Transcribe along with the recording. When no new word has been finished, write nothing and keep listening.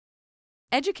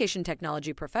Education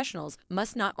technology professionals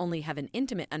must not only have an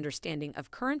intimate understanding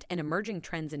of current and emerging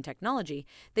trends in technology,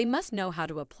 they must know how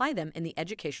to apply them in the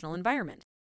educational environment.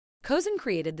 CoSN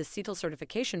created the CETL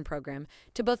certification program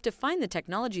to both define the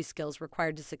technology skills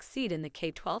required to succeed in the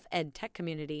K-12 ed tech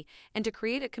community and to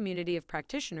create a community of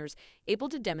practitioners able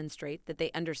to demonstrate that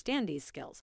they understand these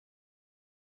skills.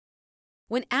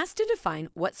 When asked to define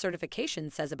what certification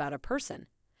says about a person,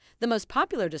 the most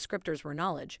popular descriptors were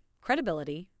knowledge,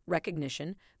 credibility,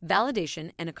 recognition,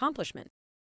 validation, and accomplishment.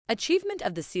 Achievement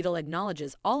of the CETL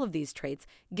acknowledges all of these traits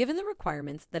given the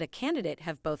requirements that a candidate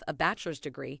have both a bachelor's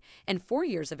degree and 4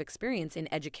 years of experience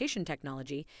in education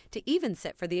technology to even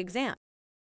sit for the exam.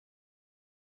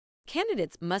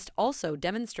 Candidates must also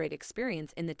demonstrate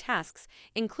experience in the tasks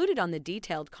included on the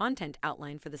detailed content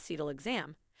outline for the CETL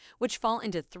exam, which fall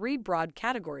into 3 broad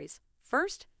categories.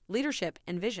 First, leadership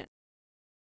and vision.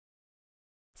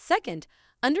 Second,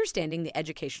 understanding the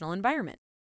educational environment.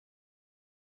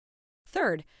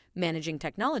 Third, managing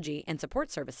technology and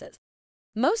support services.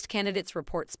 Most candidates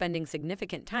report spending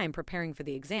significant time preparing for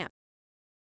the exam.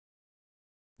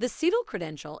 The CETL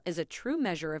credential is a true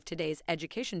measure of today's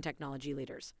education technology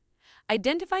leaders,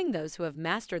 identifying those who have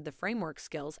mastered the framework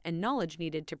skills and knowledge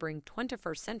needed to bring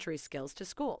 21st century skills to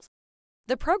schools.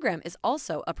 The program is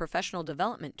also a professional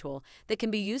development tool that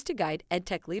can be used to guide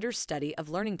EdTech leaders' study of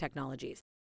learning technologies.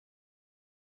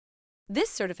 This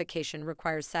certification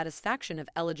requires satisfaction of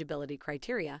eligibility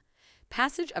criteria,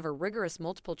 passage of a rigorous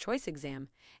multiple-choice exam,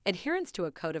 adherence to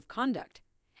a code of conduct,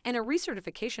 and a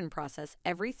recertification process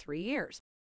every 3 years.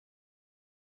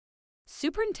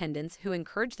 Superintendents who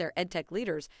encourage their EdTech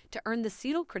leaders to earn the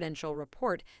CETL credential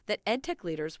report that EdTech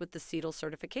leaders with the CETL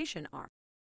certification are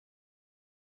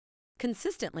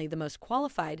consistently the most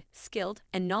qualified, skilled,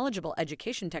 and knowledgeable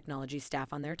education technology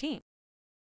staff on their team.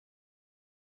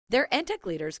 Their EdTech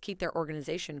leaders keep their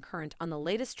organization current on the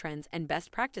latest trends and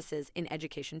best practices in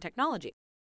education technology.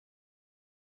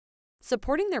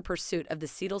 Supporting their pursuit of the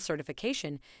CETL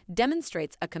certification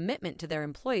demonstrates a commitment to their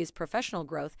employees' professional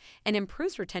growth and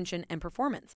improves retention and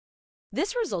performance.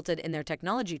 This resulted in their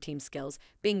technology team skills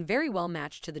being very well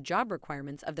matched to the job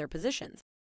requirements of their positions.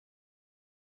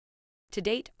 To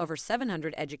date, over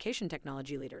 700 education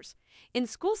technology leaders in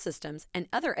school systems and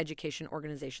other education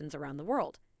organizations around the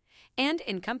world, and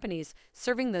in companies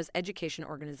serving those education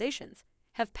organizations,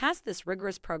 have passed this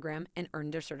rigorous program and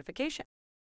earned their certification.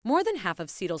 More than half of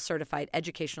CETL certified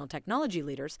educational technology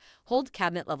leaders hold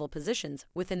cabinet-level positions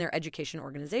within their education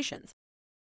organizations.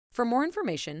 For more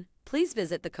information, please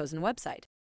visit the CoSN website.